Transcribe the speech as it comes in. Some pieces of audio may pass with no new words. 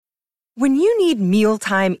When you need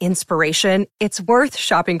mealtime inspiration, it's worth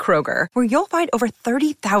shopping Kroger, where you'll find over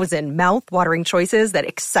 30,000 mouth-watering choices that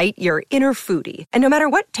excite your inner foodie. And no matter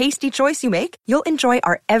what tasty choice you make, you'll enjoy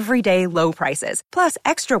our everyday low prices, plus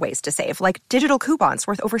extra ways to save, like digital coupons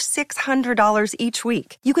worth over $600 each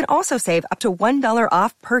week. You can also save up to $1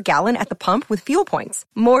 off per gallon at the pump with fuel points.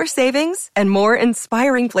 More savings and more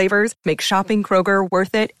inspiring flavors make shopping Kroger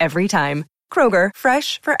worth it every time. Kroger,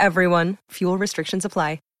 fresh for everyone. Fuel restrictions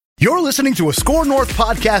apply. You're listening to a Score North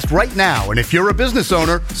podcast right now, and if you're a business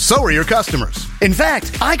owner, so are your customers. In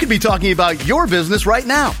fact, I could be talking about your business right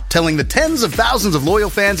now, telling the tens of thousands of loyal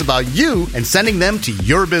fans about you and sending them to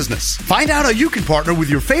your business. Find out how you can partner with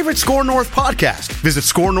your favorite Score North podcast. Visit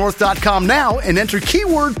scorenorth.com now and enter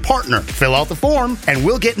keyword partner. Fill out the form, and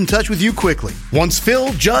we'll get in touch with you quickly. Once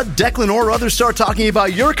Phil, Judd, Declan, or others start talking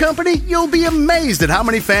about your company, you'll be amazed at how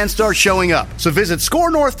many fans start showing up. So visit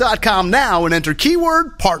scorenorth.com now and enter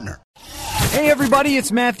keyword partner. Hey everybody,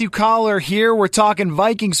 it's Matthew Collar here. We're talking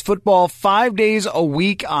Vikings football 5 days a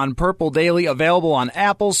week on Purple Daily, available on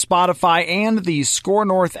Apple, Spotify, and the Score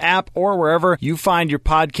North app, or wherever you find your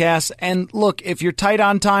podcasts. And look, if you're tight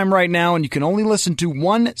on time right now and you can only listen to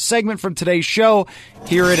one segment from today's show,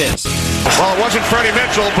 here it is. Well, it wasn't Freddie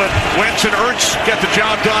Mitchell, but Wentz and Ertz get the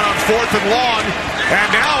job done on 4th and long.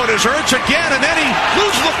 And now it is Ertz again, and then he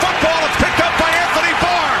loses the football. It's picked up by Anthony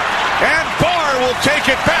Barr. And Barr will take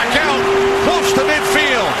it back out close to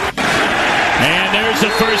midfield. And there's the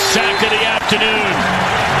first sack of the afternoon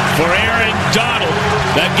for Aaron Donald.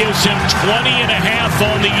 That gives him 20 and a half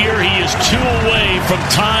on the year. He is 2 away from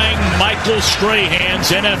tying Michael Strahan's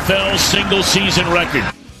NFL single-season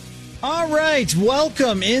record. All right,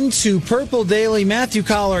 welcome into Purple Daily. Matthew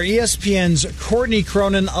Collar, ESPN's Courtney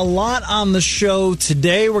Cronin. A lot on the show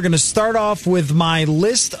today. We're going to start off with my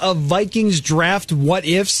list of Vikings draft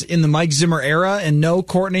what-ifs in the Mike Zimmer era. And no,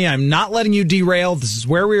 Courtney, I'm not letting you derail. This is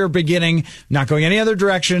where we are beginning. I'm not going any other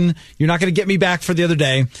direction. You're not going to get me back for the other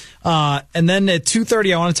day. And then at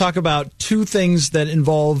 2:30, I want to talk about two things that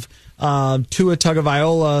involve Tua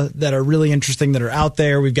Tagovailoa that are really interesting that are out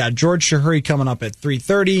there. We've got George Chahuri coming up at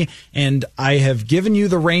 3:30, and I have given you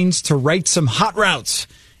the reins to write some hot routes.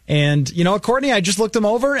 And you know what, Courtney, I just looked them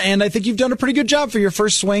over, and I think you've done a pretty good job for your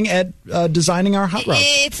first swing at designing our hot routes.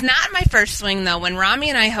 It's not my first swing, though. When Rami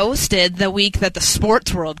and I hosted the week that the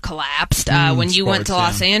sports world collapsed, when you went to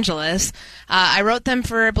Los Angeles, I wrote them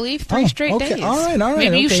for, I believe, 3 straight days. All right.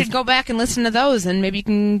 Maybe you should go back and listen to those, and maybe you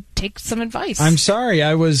can take some advice. I'm sorry.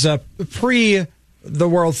 I was pre the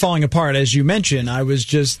world falling apart, as you mentioned. I was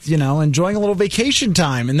just, enjoying a little vacation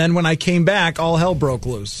time. And then when I came back, all hell broke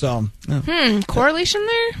loose. So, correlation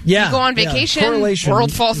there? Yeah. You go on vacation, correlation.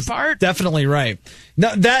 World falls apart? Definitely right.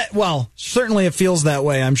 No, certainly it feels that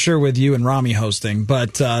way, I'm sure, with you and Rami hosting.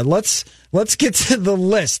 But let's get to the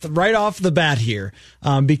list right off the bat here,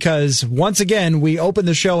 because once again, we open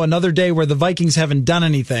the show another day where the Vikings haven't done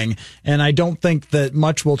anything, and I don't think that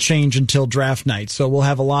much will change until draft night. So we'll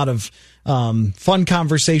have a lot of fun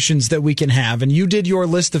conversations that we can have. And you did your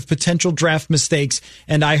list of potential draft mistakes,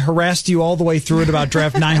 and I harassed you all the way through it about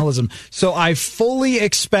draft nihilism. So I fully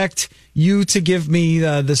expect you to give me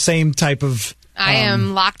the same type of I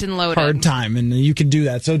am locked and loaded. Hard time, and you can do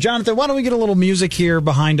that. So, Jonathan, why don't we get a little music here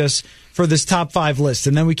behind us for this top 5 list,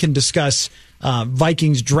 and then we can discuss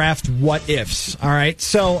Vikings draft what-ifs. All right?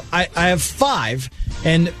 So, I have 5,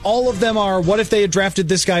 and all of them are what if they had drafted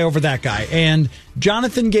this guy over that guy. And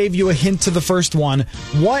Jonathan gave you a hint to the first one.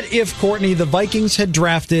 What if, Courtney, the Vikings had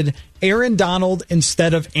drafted Aaron Donald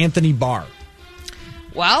instead of Anthony Barr?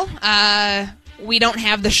 Well, we don't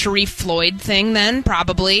have the Sharif Floyd thing then,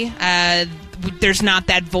 probably. There's not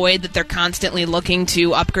that void that they're constantly looking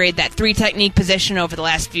to upgrade that 3 technique position over the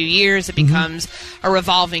last few years. It becomes a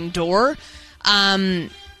revolving door. To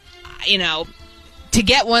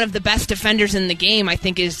get one of the best defenders in the game, I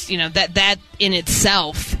think is, that in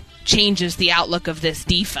itself changes the outlook of this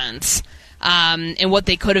defense. And what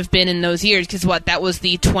they could have been in those years, because that was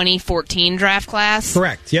the 2014 draft class?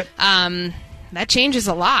 Correct, yep. That changes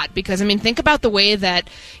a lot because, think about the way that,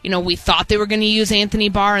 we thought they were going to use Anthony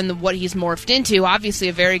Barr and what he's morphed into. Obviously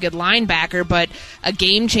a very good linebacker, but a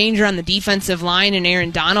game changer on the defensive line, and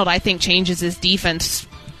Aaron Donald, I think, changes his defense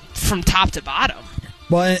from top to bottom.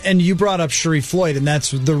 Well, and you brought up Sharif Floyd, and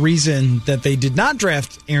that's the reason that they did not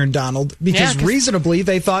draft Aaron Donald, because reasonably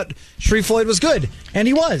they thought Sharif Floyd was good, and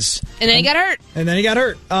he was. And then he got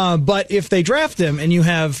hurt. But if they draft him and you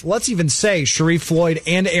have, let's even say, Sharif Floyd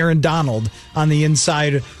and Aaron Donald on the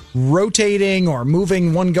inside rotating or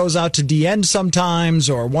moving. One goes out to the end sometimes,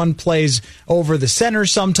 or one plays over the center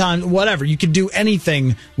sometimes, whatever. You could do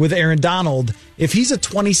anything with Aaron Donald. If he's a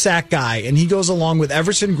 20-sack guy and he goes along with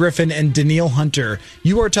Everson Griffin and Danielle Hunter,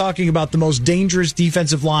 you are talking about the most dangerous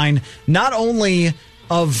defensive line, not only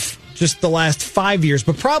of just the last 5 years,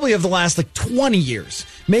 but probably of the last 20 years.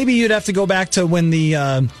 Maybe you'd have to go back to when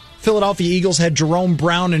the Philadelphia Eagles had Jerome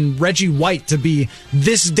Brown and Reggie White to be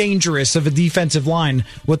this dangerous of a defensive line,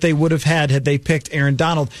 what they would have had they picked Aaron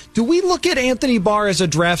Donald. Do we look at Anthony Barr as a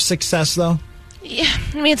draft success, though? Yeah,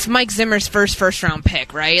 I mean, it's Mike Zimmer's first round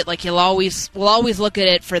pick, right? We'll always look at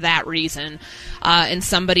it for that reason. And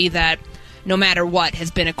somebody that, no matter what, has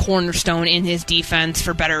been a cornerstone in his defense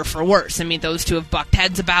for better or for worse. I mean, those two have bucked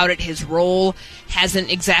heads about it. His role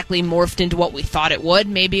hasn't exactly morphed into what we thought it would.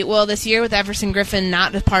 Maybe it will this year with Everson Griffin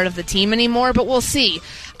not a part of the team anymore, but we'll see.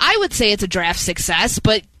 I would say it's a draft success,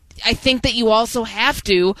 but I think that you also have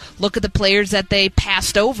to look at the players that they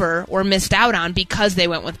passed over or missed out on because they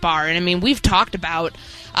went with Barr. And I mean, we've talked about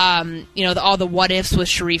all the what ifs with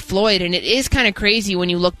Sharif Floyd, and it is kind of crazy when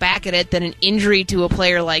you look back at it that an injury to a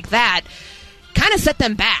player like that kind of set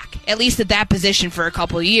them back, at least at that position, for a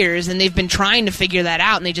couple of years, and they've been trying to figure that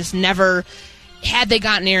out, and they just never, had they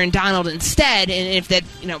gotten Aaron Donald instead, and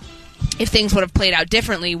if things would have played out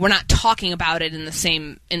differently, we're not talking about it in the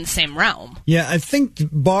same realm. Yeah, I think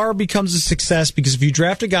Barr becomes a success because if you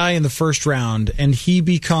draft a guy in the first round and he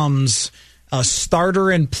becomes a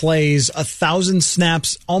starter and plays 1,000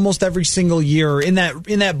 snaps almost every single year in that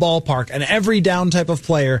ballpark, an every down type of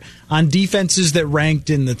player on defenses that ranked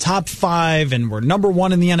in the top 5 and were number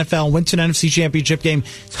 1 in the NFL, went to an NFC Championship game.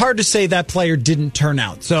 It's hard to say that player didn't turn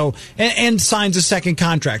out. So and signs a second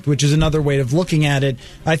contract, which is another way of looking at it.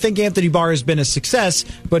 I think Anthony Barr has been a success,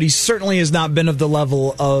 but he certainly has not been of the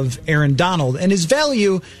level of Aaron Donald. And his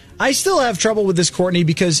value, I still have trouble with this, Courtney,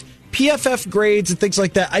 because PFF grades and things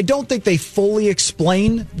like that, I don't think they fully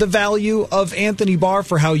explain the value of Anthony Barr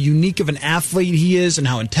for how unique of an athlete he is and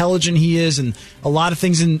how intelligent he is, and a lot of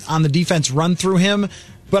things on the defense run through him.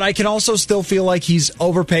 But I can also still feel like he's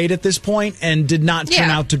overpaid at this point and did not turn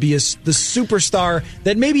out to be the superstar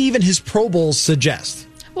that maybe even his Pro Bowls suggest.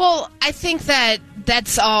 Well, I think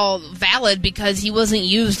that's all valid because he wasn't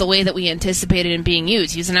used the way that we anticipated him being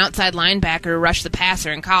used. He was an outside linebacker who rushed the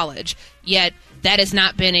passer in college, yet that has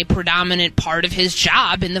not been a predominant part of his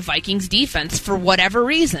job in the Vikings defense for whatever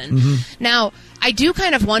reason. Mm-hmm. Now, I do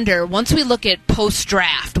kind of wonder, once we look at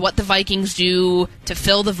post-draft, what the Vikings do to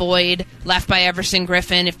fill the void left by Everson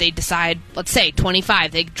Griffin. If they decide, let's say,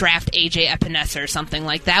 25, they draft A.J. Epinesa or something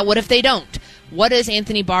like that. What if they don't? What does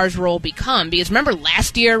Anthony Barr's role become? Because remember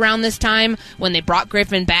last year around this time when they brought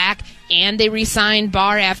Griffin back and they re-signed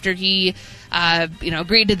Barr after he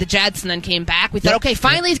agreed to the Jets and then came back. We thought, okay,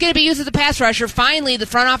 finally he's going to be used as a pass rusher. Finally, the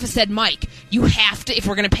front office said, Mike, you have to, if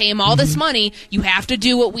we're going to pay him all this money, you have to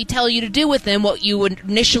do what we tell you to do with him, what we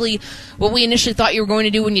initially thought you were going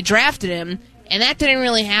to do when you drafted him. And that didn't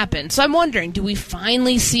really happen. So I'm wondering, do we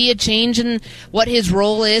finally see a change in what his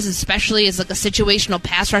role is, especially as a situational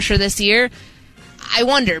pass rusher this year? I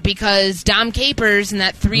wonder, because Dom Capers and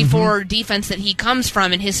that 3-4 defense that he comes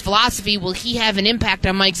from and his philosophy, will he have an impact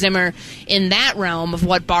on Mike Zimmer in that realm of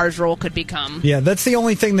what Barr's role could become? Yeah, that's the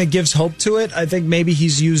only thing that gives hope to it. I think maybe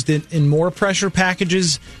he's used it in more pressure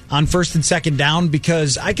packages on first and second down,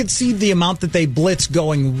 because I could see the amount that they blitz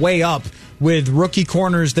going way up with rookie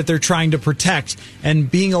corners that they're trying to protect and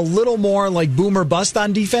being a little more like boom or bust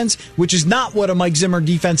on defense, which is not what a Mike Zimmer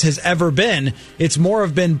defense has ever been. It's more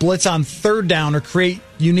of been blitz on third down or create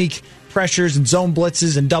unique pressures and zone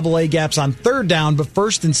blitzes and double A gaps on third down, but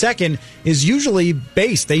first and second is usually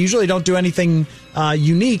base. They usually don't do anything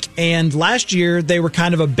unique, and last year they were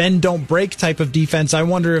kind of a bend don't break type of defense. I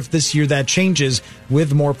wonder if this year that changes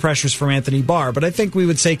with more pressures from Anthony Barr, but I think we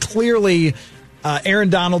would say clearly Aaron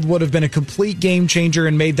Donald would have been a complete game changer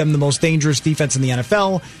and made them the most dangerous defense in the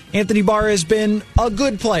NFL. Anthony Barr has been a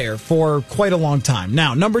good player for quite a long time.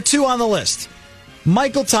 Now, number 2 on the list,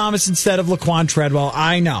 Michael Thomas instead of Laquan Treadwell.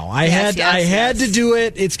 I know. I had to do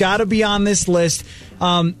it. It's got to be on this list.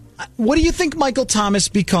 What do you think Michael Thomas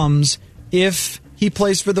becomes if he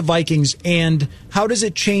plays for the Vikings, and how does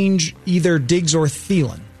it change either Diggs or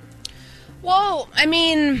Thielen? Well, I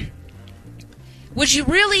mean, would you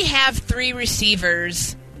really have 3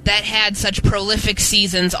 receivers that had such prolific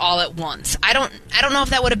seasons all at once. I don't know if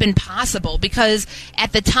that would have been possible, because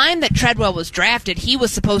at the time that Treadwell was drafted, he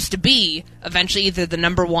was supposed to be eventually either the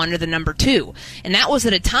number 1 or the number 2. And that was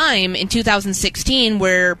at a time in 2016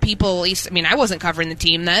 where people, at least, I mean, I wasn't covering the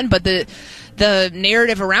team then, but the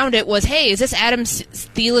narrative around it was, hey, is this Adam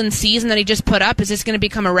Thielen season that he just put up, is this going to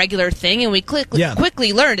become a regular thing? And we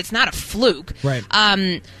quickly learned it's not a fluke. Right.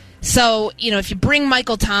 So, if you bring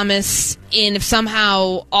Michael Thomas in, if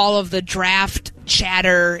somehow all of the draft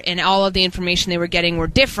chatter and all of the information they were getting were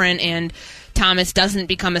different and Thomas doesn't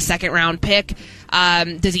become a second-round pick,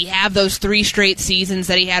 does he have those 3 straight seasons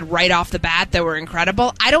that he had right off the bat that were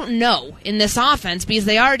incredible? I don't know in this offense, because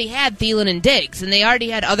they already had Thielen and Diggs, and they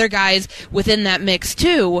already had other guys within that mix,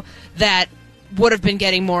 too, that would have been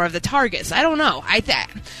getting more of the targets. I don't know. I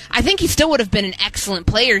think he still would have been an excellent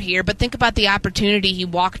player here, but think about the opportunity he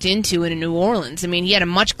walked into in New Orleans. I mean, he had a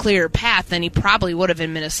much clearer path than he probably would have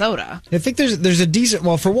in Minnesota. I think there's a decent,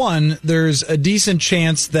 well, for one, there's a decent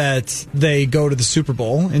chance that they go to the Super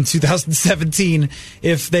Bowl in 2017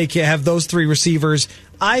 if they can have those 3 receivers.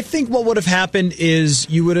 I think what would have happened is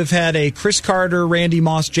you would have had a Chris Carter, Randy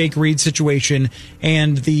Moss, Jake Reed situation,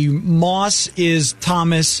 and the Moss is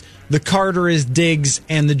Thomas, the Carter is Diggs,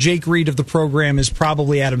 and the Jake Reed of the program is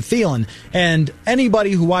probably Adam Thielen. And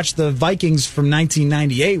anybody who watched the Vikings from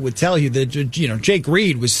 1998 would tell you that, Jake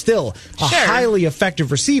Reed was still a highly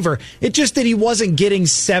effective receiver. It just that he wasn't getting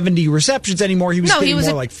 70 receptions anymore. He was getting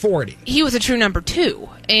more like 40. He was a true number 2.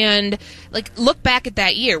 And look back at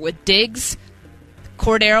that year with Diggs,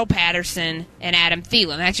 Cordero Patterson, and Adam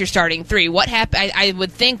Thielen. That's your starting 3. What happened? I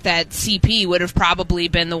would think that CP would have probably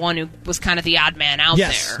been the one who was kind of the odd man out there.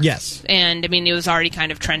 Yes. And, I mean, it was already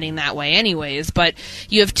kind of trending that way anyways. But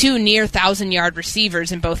you have 2 near 1,000-yard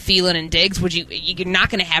receivers in both Thielen and Diggs. You're not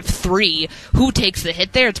going to have 3. Who takes the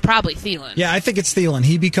hit there? It's probably Thielen. Yeah, I think it's Thielen.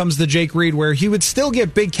 He becomes the Jake Reed where he would still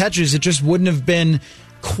get big catches. It just wouldn't have been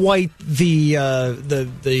quite the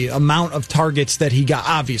amount of targets that he got.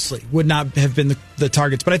 Obviously would not have been the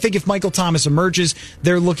targets, but I think if Michael Thomas emerges,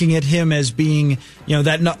 they're looking at him as being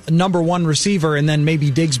that number 1 receiver, and then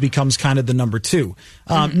maybe Diggs becomes kind of the number 2.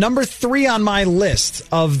 Number 3 on my list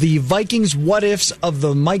of the Vikings what ifs of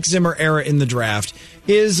the Mike Zimmer era in the draft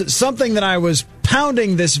is something that I was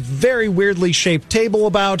pounding this very weirdly shaped table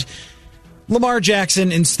about. Lamar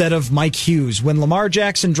Jackson instead of Mike Hughes. When Lamar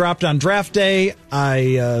Jackson dropped on draft day,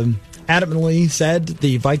 I adamantly said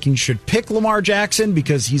the Vikings should pick Lamar Jackson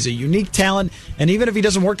because he's a unique talent, and even if he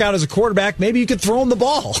doesn't work out as a quarterback, maybe you could throw him the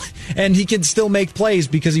ball and he can still make plays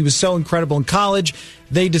because he was so incredible in college.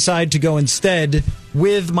 They decide to go instead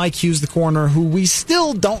with Mike Hughes, the corner, who we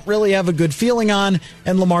still don't really have a good feeling on,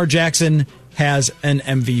 and Lamar Jackson has an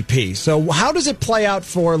MVP. So how does it play out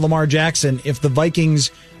for Lamar Jackson if the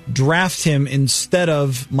Vikings draft him instead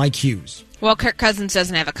of Mike Hughes? Well, Kirk Cousins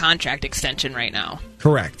doesn't have a contract extension right now.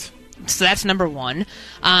 Correct. So that's number 1.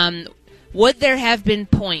 Would there have been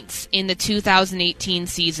points in the 2018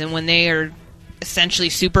 season when they are essentially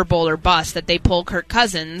Super Bowl or bust that they pull Kirk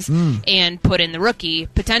Cousins and put in the rookie?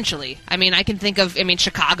 Potentially. I mean, I can think of,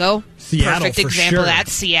 Chicago. Seattle, perfect example of that.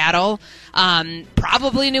 Seattle.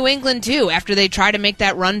 Probably New England, too, after they try to make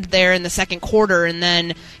that run there in the second quarter and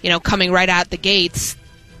then, coming right out the gates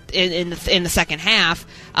in the second half,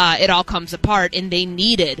 it all comes apart, and they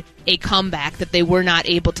needed a comeback that they were not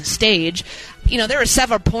able to stage. There were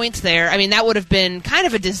several points there. I mean, that would have been kind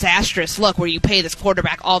of a disastrous look where you pay this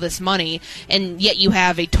quarterback all this money, and yet you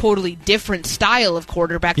have a totally different style of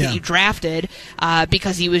quarterback that you drafted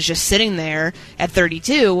because he was just sitting there at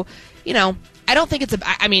 32. I don't think it's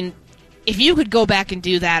if you could go back and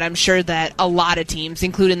do that, I'm sure that a lot of teams,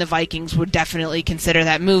 including the Vikings, would definitely consider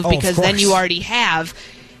that move because then you already have...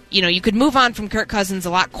 you could move on from Kirk Cousins a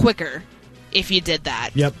lot quicker if you did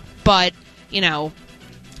that. Yep. But,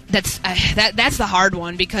 that's the hard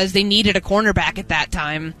one because they needed a cornerback at that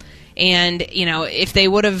time. And, if they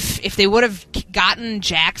would have gotten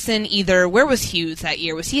Jackson either, where was Hughes that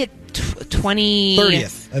year? Was he at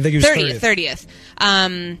 30th? I think he was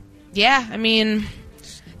 30th.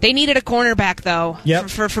 They needed a cornerback, though,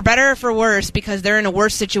 for better or for worse, because they're in a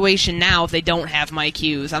worse situation now if they don't have Mike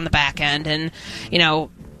Hughes on the back end. And,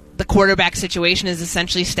 the quarterback situation is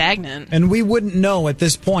essentially stagnant. And we wouldn't know at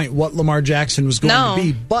this point what Lamar Jackson was going to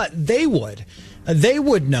be, but they would. They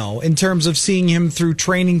would know in terms of seeing him through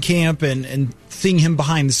training camp and seeing him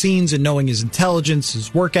behind the scenes and knowing his intelligence,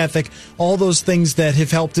 his work ethic, all those things that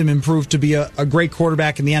have helped him improve to be a great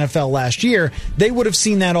quarterback in the NFL last year. They would have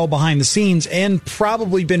seen that all behind the scenes and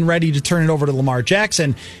probably been ready to turn it over to Lamar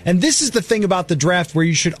Jackson. And this is the thing about the draft where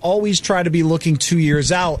you should always try to be looking 2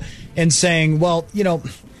 years out and saying, well,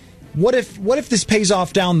 what if this pays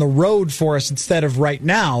off down the road for us instead of right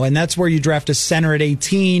now? And that's where you draft a center at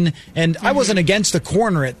 18. And I wasn't against a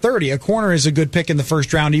corner at 30. A corner is a good pick in the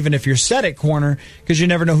first round, even if you're set at corner, because you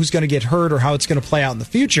never know who's going to get hurt or how it's going to play out in the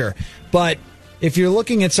future. But if you're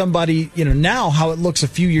looking at somebody, now how it looks a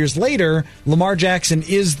few years later, Lamar Jackson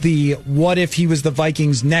is the what if he was the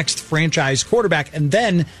Vikings' next franchise quarterback, and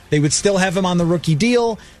then they would still have him on the rookie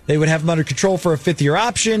deal. They would have him under control for a fifth-year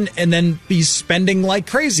option, and then be spending like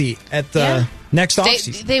crazy at the next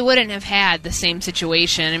offseason. They wouldn't have had the same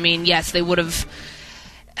situation. I mean, yes, they would have.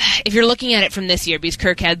 If you're looking at it from this year, because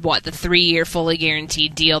Kirk had, the 3-year fully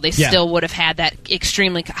guaranteed deal, they still would have had that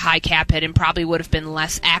extremely high cap hit and probably would have been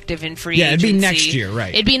less active in free agency. It'd be next year,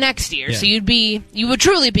 right? It'd be next year. Yeah. So you would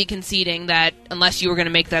truly be conceding that unless you were going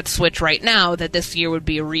to make that switch right now, that this year would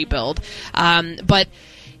be a rebuild. But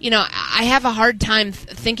I have a hard time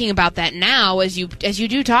thinking about that now as you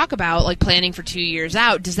do talk about like planning for 2 years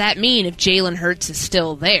out. Does that mean if Jalen Hurts is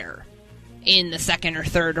still there in the second or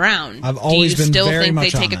third round, I've always been still very think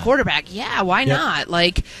much they take a quarterback? Yeah, why not?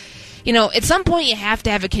 Like, at some point you have to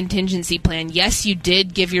have a contingency plan. Yes, you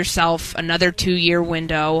did give yourself another 2-year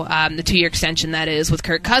window, the 2-year extension that is with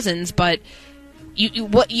Kirk Cousins, but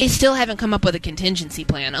you still haven't come up with a contingency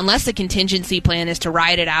plan, unless the contingency plan is to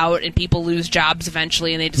ride it out and people lose jobs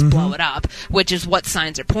eventually and they just blow it up, which is what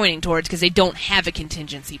signs are pointing towards, because they don't have a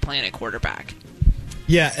contingency plan at quarterback.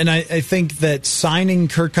 Yeah, and I think that signing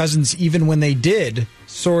Kirk Cousins, even when they did,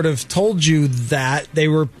 sort of told you that they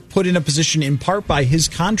were put in a position in part by his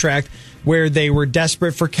contract where they were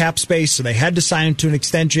desperate for cap space, so they had to sign him to an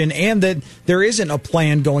extension, and that there isn't a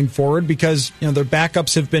plan going forward because their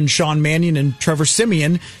backups have been Sean Mannion and Trevor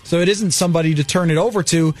Siemian, so it isn't somebody to turn it over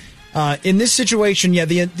to. In this situation,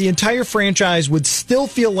 the entire franchise would still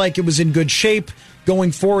feel like it was in good shape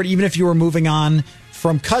going forward, even if you were moving on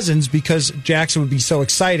from Cousins, because Jackson would be so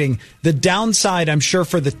exciting. The downside, I'm sure,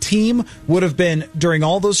 for the team would have been during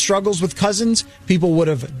all those struggles with Cousins, people would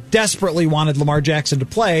have desperately wanted Lamar Jackson to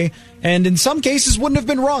play, and in some cases wouldn't have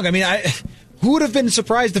been wrong. I mean, who would have been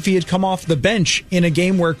surprised if he had come off the bench in a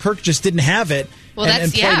game where Kirk just didn't have it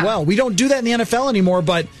and played well? We don't do that in the NFL anymore,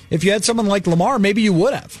 but if you had someone like Lamar, maybe you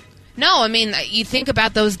would have. No, I mean, you think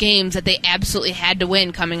about those games that they absolutely had to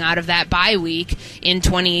win coming out of that bye week in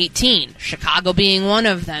 2018. Chicago being one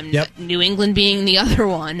of them, New England being the other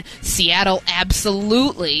one, Seattle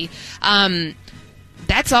absolutely.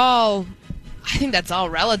 That's all. I think that's all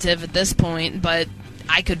relative at this point, but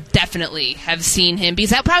I could definitely have seen him,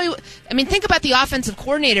 because that probably. I mean, think about the offensive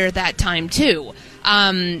coordinator at that time too.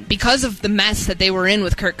 Because of the mess that they were in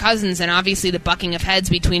with Kirk Cousins and obviously the bucking of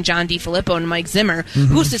heads between John DeFilippo and Mike Zimmer,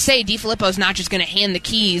 who's to say DeFilippo's not just going to hand the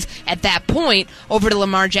keys at that point over to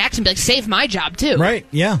Lamar Jackson and be like, save my job too. Right,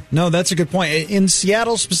 yeah. No, that's a good point. In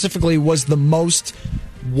Seattle specifically was the most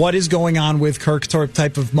what is going on with Kirk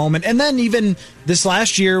type of moment. And then even this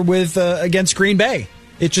last year with against Green Bay.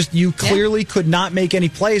 It just, you clearly could not make any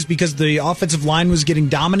plays because the offensive line was getting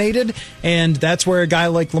dominated, and that's where a guy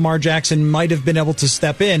like Lamar Jackson might have been able to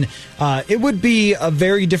step in. It would be a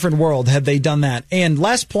very different world had they done that. And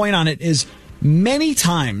last point on it is, many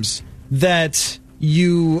times that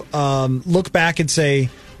you look back and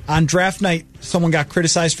say, on draft night, someone got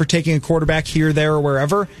criticized for taking a quarterback here, there, or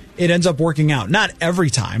wherever. It ends up working out. Not every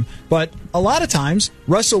time, but a lot of times.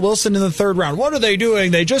 Russell Wilson in the third round. What are they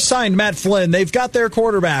doing? They just signed Matt Flynn. They've got their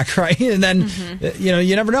quarterback, right? And then,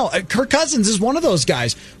 you never know. Kirk Cousins is one of those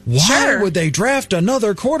guys. Why would they draft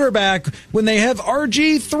another quarterback when they have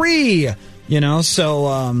RG3?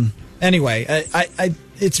 So anyway,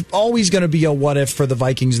 it's always going to be a what if for the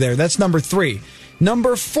Vikings there. That's number 3.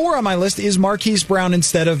 Number 4 on my list is Marquise Brown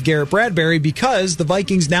instead of Garrett Bradbury, because the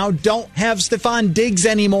Vikings now don't have Stephon Diggs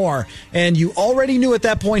anymore. And you already knew at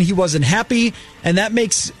that point he wasn't happy, and that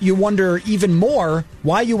makes you wonder even more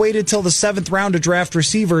why you waited till the 7th round to draft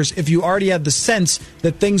receivers if you already had the sense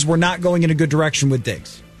that things were not going in a good direction with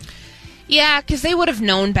Diggs. Yeah, because they would have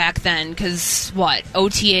known back then, because,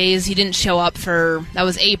 OTAs, he didn't show up that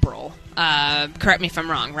was April. Correct me if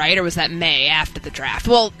I'm wrong, right? Or was that May after the draft?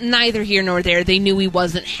 Well, neither here nor there. They knew he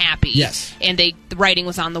wasn't happy. Yes. And the writing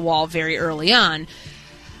was on the wall very early on.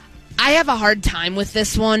 I have a hard time with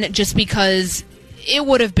this one just because it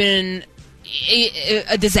would have been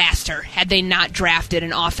a disaster had they not drafted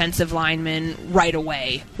an offensive lineman right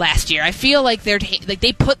away last year. I feel like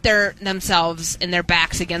they put themselves and their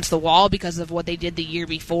backs against the wall because of what they did the year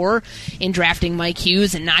before in drafting Mike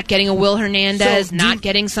Hughes and not getting a Will Hernandez,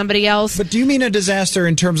 getting somebody else. But do you mean a disaster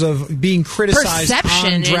in terms of being criticized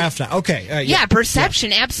on draft night? Okay.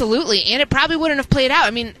 Perception, absolutely. And it probably wouldn't have played out.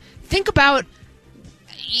 I mean, think about...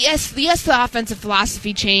 yes, the offensive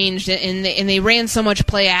philosophy changed, and they ran so much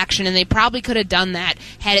play action, and they probably could have done that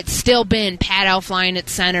had it still been Pat Elflein at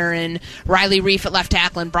center and Riley Reiff at left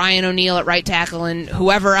tackle and Brian O'Neill at right tackle and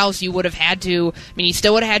whoever else you would have had to. I mean, you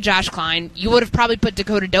still would have had Josh Klein. You would have probably put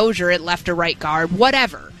Dakota Dozier at left or right guard,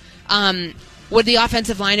 whatever. Would the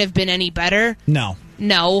offensive line have been any better? No.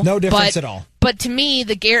 No difference at all. But to me,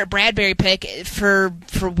 the Garrett Bradbury pick, for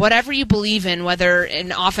whatever you believe in, whether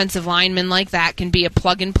an offensive lineman like that can be a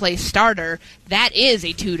plug-and-play starter, that is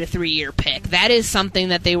a 2 to 3 year pick. That is something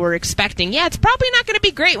that they were expecting. Yeah, it's probably not going to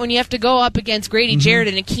be great when you have to go up against Grady Jarrett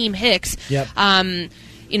and Akeem Hicks. Yep.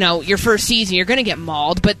 Your first season, you're going to get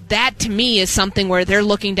mauled. But that, to me, is something where they're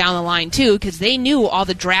looking down the line, too, because they knew all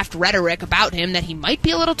the draft rhetoric about him, that he might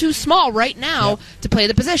be a little too small right now to play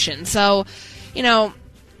the position. So,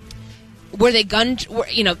 were they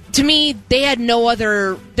to me, they had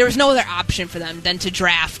there was no other option for them than to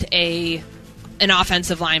draft an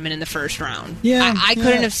offensive lineman in the first round. Yeah, I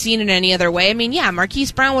couldn't have seen it any other way. I mean,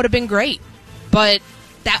 Marquise Brown would have been great, but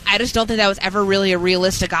I just don't think that was ever really a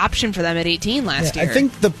realistic option for them at 18 last year. I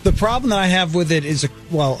think the problem that I have with it is,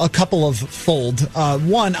 a couple of fold.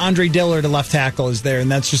 One, Andre Dillard, a left tackle, is there, and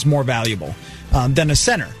that's just more valuable than a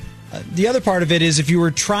center. The other part of it is if you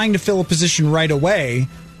were trying to fill a position right away,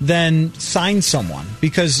 then sign someone,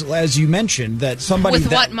 because as you mentioned, that somebody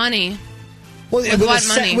with what money? Well,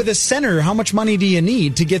 with a center, how much money do you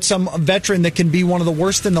need to get some veteran that can be one of the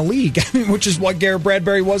worst in the league? Which is what Garrett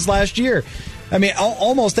Bradbury was last year. I mean,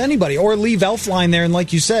 almost anybody, or leave Elflein there, and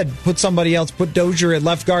like you said, put somebody else, put Dozier at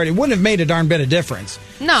left guard. It wouldn't have made a darn bit of difference.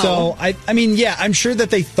 No. So I'm sure that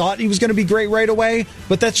they thought he was going to be great right away,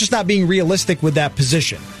 but that's just not being realistic with that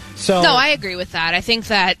position. So no, I agree with that. I think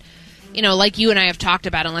that, like you and I have talked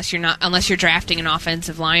about, unless you're drafting an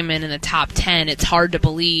offensive lineman in the top 10, it's hard to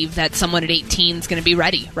believe that someone at 18 is going to be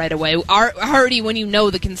ready right away. Already when you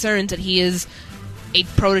know the concerns that he is a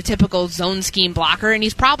prototypical zone scheme blocker, and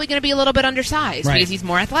he's probably going to be a little bit undersized because he's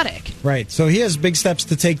more athletic. Right. So he has big steps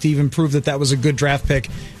to take to even prove that was a good draft pick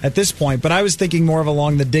at this point. But I was thinking more of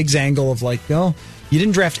along the Diggs angle of you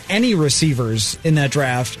didn't draft any receivers in that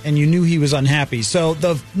draft, and you knew he was unhappy. So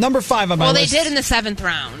the number 5 on my list. Well, they did in the 7th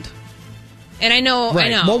round. And I know.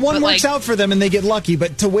 Well, one works out for them and they get lucky,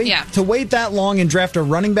 but to wait that long and draft a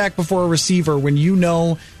running back before a receiver when you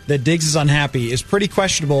know that Diggs is unhappy is pretty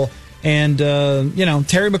questionable. And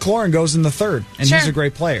Terry McLaurin goes in the 3rd, and he's a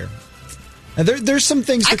great player. And there's some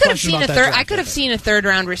things to question about that draft. I could have seen a 3rd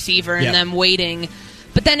round receiver and them waiting.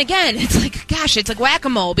 But then again, it's like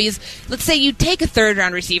whack-a-mole, because let's say you take a 3rd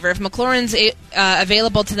round receiver if McLaurin's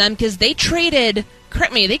available to them, because they traded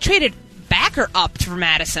back or up for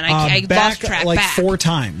Madison. I lost track. Back 4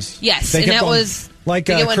 times. Yes, and that was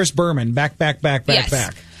Chris Berman. Back.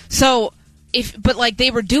 So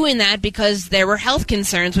they were doing that because there were health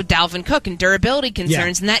concerns with Dalvin Cook and durability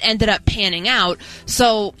concerns, and that ended up panning out.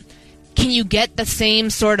 So can you get the same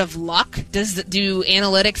sort of luck? Do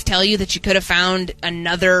analytics tell you that you could have found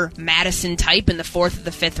another Madison type in the 4th or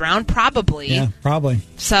the 5th round? Probably. Yeah, probably.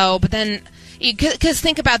 So, but then, because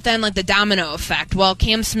think about then the domino effect. Well,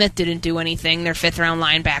 Cam Smith didn't do anything, their 5th round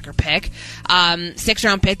linebacker pick. 6th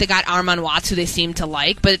round pick, they got Armon Watts, who they seemed to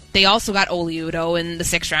like, but they also got Oli Udoh in the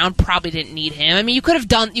 6th round. Probably didn't need him. I mean, you could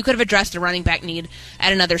have addressed a running back need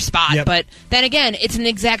at another spot, but then again, it's an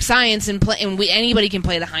exact science, and anybody can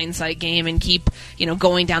play the hindsight game and keep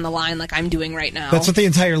going down the line like I'm doing right now. That's what the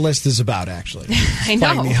entire list is about, actually. I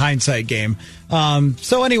know. Playing the hindsight game.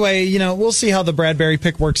 So anyway, we'll see how the Bradbury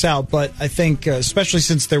pick works out, but I think especially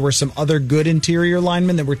since there were some other good interior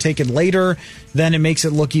linemen that were taken later, then it makes it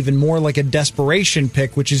look even more like a desperation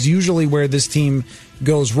pick, which is usually where this team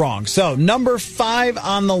goes wrong. So number 5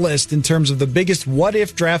 on the list in terms of the biggest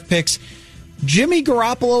what-if draft picks, Jimmy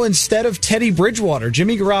Garoppolo instead of Teddy Bridgewater.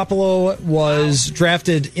 Jimmy Garoppolo was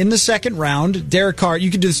drafted in the 2nd round. Derek Carr,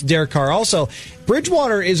 you could do this with Derek Carr also.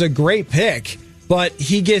 Bridgewater is a great pick, but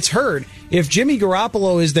he gets hurt. If Jimmy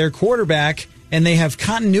Garoppolo is their quarterback and they have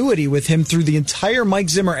continuity with him through the entire Mike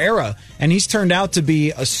Zimmer era, and he's turned out to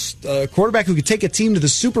be a quarterback who could take a team to the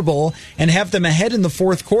Super Bowl and have them ahead in the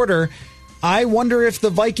 4th quarter, I wonder if the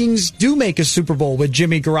Vikings do make a Super Bowl with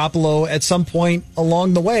Jimmy Garoppolo at some point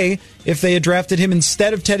along the way if they had drafted him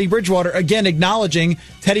instead of Teddy Bridgewater. Again, acknowledging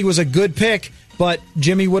Teddy was a good pick, but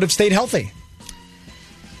Jimmy would have stayed healthy.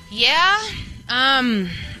 Yeah. I'm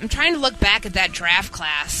trying to look back at that draft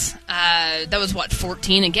class. That was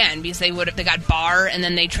 14 again, because they got Barr and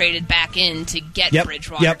then they traded back in to get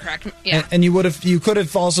Bridgewater. Correct? Yeah. And you could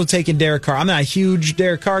have also taken Derek Carr. I'm not a huge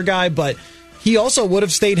Derek Carr guy, but he also would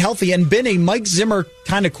have stayed healthy and been a Mike Zimmer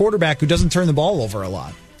kind of quarterback who doesn't turn the ball over a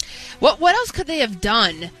lot. What else could they have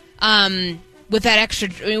done? with that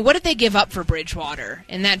extra, what did they give up for Bridgewater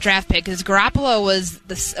in that draft pick? Because Garoppolo was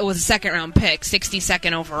a second-round pick,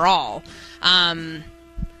 62nd overall. I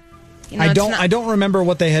don't remember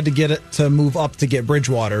what they had to get it to move up to get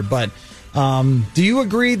Bridgewater, but do you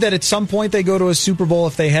agree that at some point they go to a Super Bowl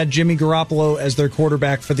if they had Jimmy Garoppolo as their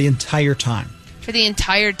quarterback for the entire time? For the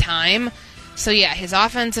entire time? So, yeah, his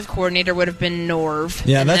offensive coordinator would have been Norv.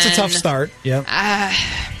 Yeah, that's a tough start. Yeah.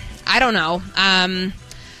 I don't know.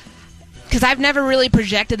 Because I've never really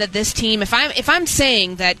projected that this team, if I'm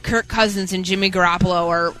saying that Kirk Cousins and Jimmy Garoppolo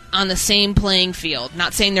are on the same playing field,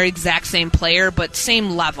 not saying they're exact same player, but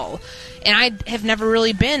same level, and I have never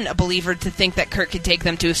really been a believer to think that Kirk could take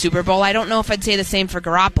them to a Super Bowl. I don't know if I'd say the same for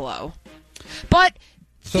Garoppolo. But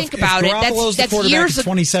think about it. That's the years of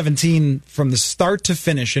 2017 from the start to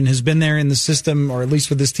finish and has been there in the system, or at least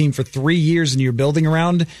with this team, for 3 years, and you're building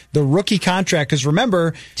around the rookie contract. Because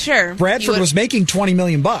remember, sure, Bradford was making $20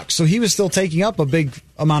 million, so he was still taking up a big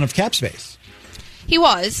amount of cap space. He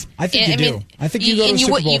was. I think you do. I think you go to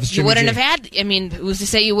Super Bowl. You wouldn't have had. I mean, who's to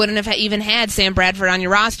say you wouldn't have even had Sam Bradford on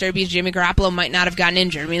your roster because Jimmy Garoppolo might not have gotten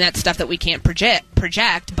injured. I mean, that's stuff that we can't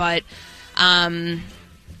project, but.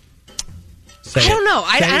 I don't know.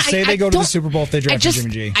 Say they go to the Super Bowl if they draft Jimmy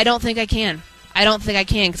G. I don't think I can.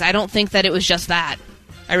 Because I don't think that it was just that.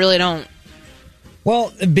 I really don't.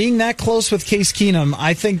 Well, being that close with Case Keenum,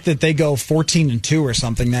 I think that they go 14-2 or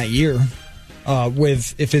something that year.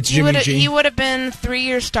 If it's Jimmy G, he would have been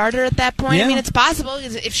 3-year starter at that point. Yeah. I mean, it's possible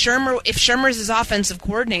if Shermer's his offensive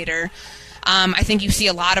coordinator. I think you see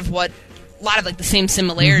a lot of like the same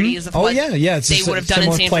similarities of what they would have done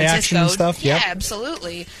in San Francisco. And stuff. Yeah,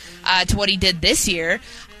 absolutely. To what he did this year.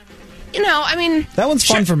 I mean, that one's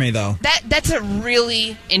fun for me though. That's a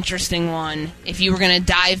really interesting one. If you were going to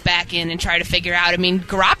dive back in and try to figure out, I mean,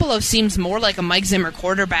 Garoppolo seems more like a Mike Zimmer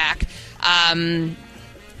quarterback in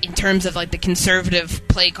terms of like the conservative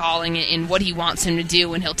play calling and what he wants him to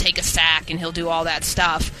do, and he'll take a sack and he'll do all that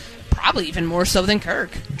stuff. Probably even more so than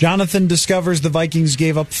Kirk. Jonathan discovers the Vikings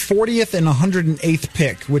gave up 40th and 108th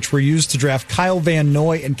pick, which were used to draft Kyle Van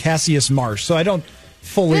Noy and Cassius Marsh. So I don't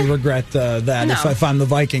fully regret that if I'm the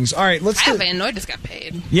Vikings. All right, Kyle Van Noy just got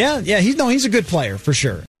paid. Yeah, he's a good player for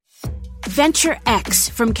sure. Venture X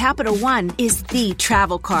from Capital One is the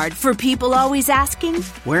travel card for people always asking,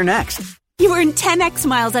 where next? You earn 10x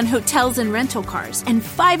miles on hotels and rental cars, and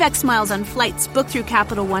 5x miles on flights booked through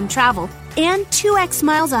Capital One Travel, and 2x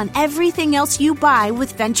miles on everything else you buy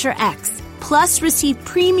with Venture X. Plus, receive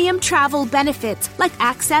premium travel benefits like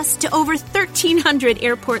access to over 1,300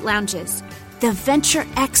 airport lounges. The Venture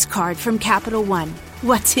X card from Capital One.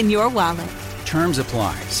 What's in your wallet? Terms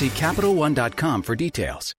apply. See CapitalOne.com for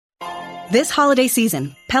details. This holiday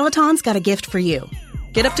season, Peloton's got a gift for you.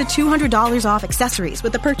 Get up to $200 off accessories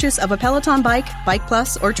with the purchase of a Peloton bike, Bike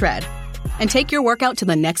Plus, or Tread. And take your workout to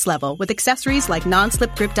the next level with accessories like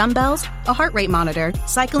non-slip grip dumbbells, a heart rate monitor,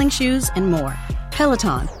 cycling shoes, and more.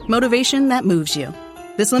 Peloton, motivation that moves you.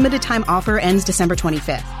 This limited time offer ends December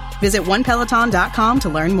 25th. Visit onepeloton.com to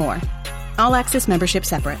learn more. All access membership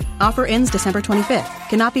separate. Offer ends December 25th.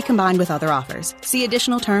 Cannot be combined with other offers. See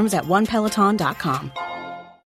additional terms at onepeloton.com.